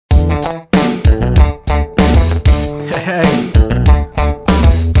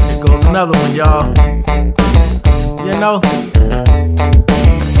another one, y'all. You know,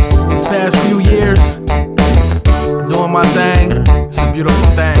 these past few years, doing my thing, it's a beautiful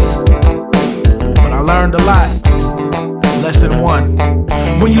thing. But I learned a lot. Lesson 1.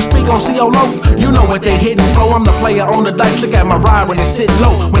 When you speak on Seo-Loc, you know what they hitting for. I'm the player on the dice, look at my ride when it's sitting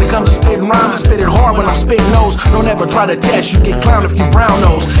low. When it comes to spitting rhymes, I spit it hard when I'm spitting those. Don't ever try to test, you get clowned if you brown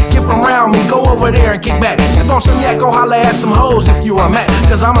nose. Get from around me, go over there and kick back. Sip on some yak, go holla at some hoes if you a Mac.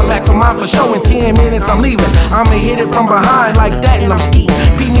 Cause I'm a Mac for mine for show, in 10 minutes I'm leaving. I'ma hit it from behind like that and I'm skeeting.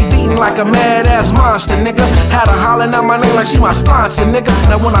 Beat me beating like a mad ass monster, nigga. Had her hollering out my name like she my sponsor, nigga.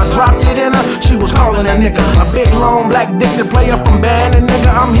 Now when I dropped it in her, she was calling a nigga a big long black dick to play up from band, and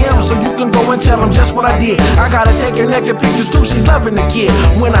nigga I'm him, so you can go and tell him just what I did. I gotta take her naked pictures too, she's loving the kid.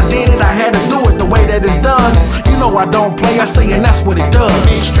 When I did it, I had to do it the way that it's done. You know I don't play, I say, and that's what it does.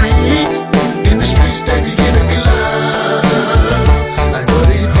 In the streets, they be giving me love. Like what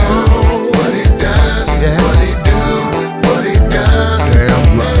he do, what he does, what he do, what he does.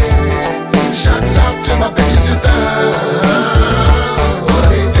 Damn right. Shots out to my bitches and thugs. What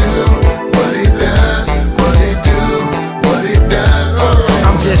he do, what he does, what he do, what he does.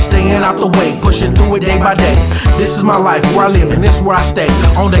 I'm just staying out the way, pushing through it day by day. This is my life, where I live, and this is where I stay.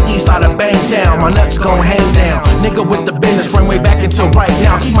 On the east side of Bangtown, my nuts gon' hang down. Nigga with the business, run way back until right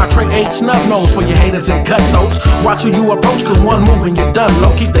now. Keep my tray 8 snub nose for your haters and cutthroats. Watch who you approach, cause one move and you're done low.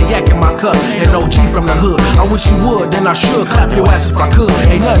 Keep the yak in my cup, and OG from the hood. I wish you would, then I should clap your ass if I could.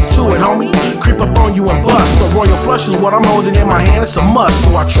 Ain't nothing to it, homie. Creep up on you and bust. The royal flush is what I'm holding in my hand, it's a must.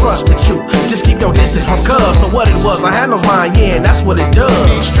 So I trust that you just keep your distance from cuz. So what it was, I handles mine, yeah, and that's what it does.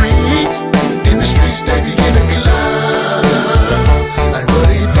 In the streets, they be giving me love. Like what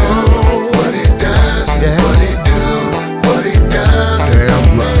he do, what he does, what he do, what he does.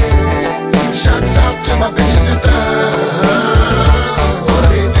 Damn right. Shots out to my bitches and thugs.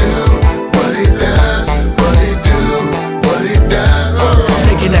 What he do, what he does, what he do, what he does.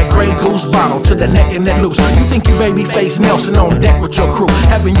 Taking that Grey Goose bottle to the neck and that loose. You think you babyface Nelson on deck with your crew,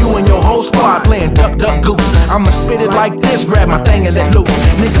 having you and your whole squad playing duck, duck, goose. I'ma spit it like this, grab my thing and let loose.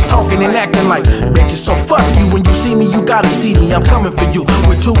 Niggas talking and acting like bitches, so fuck you. When you see me, you gotta see me, I'm coming for you.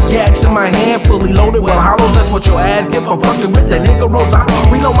 With 2 gats in my hand, fully loaded with hollows. That's what your ass get for fucking with that nigga Rosado.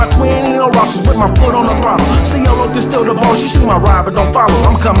 Reload my twin, ain't no Rosses with my foot on the throttle. Seo-Loc is still the boss, you see my ride, but don't follow.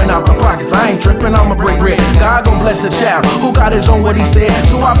 I'm coming out the pockets, I ain't tripping, I'ma break bread. God gon' bless the child who got his own what he said.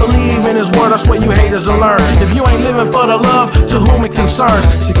 So I believe in his word, I swear you haters will learn. If you ain't living for the love to whom it concerns,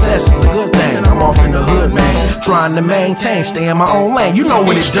 success is a good thing. I'm off in the hood, man, trying to maintain, stay in my own lane. You know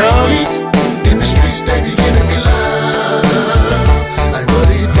what it does.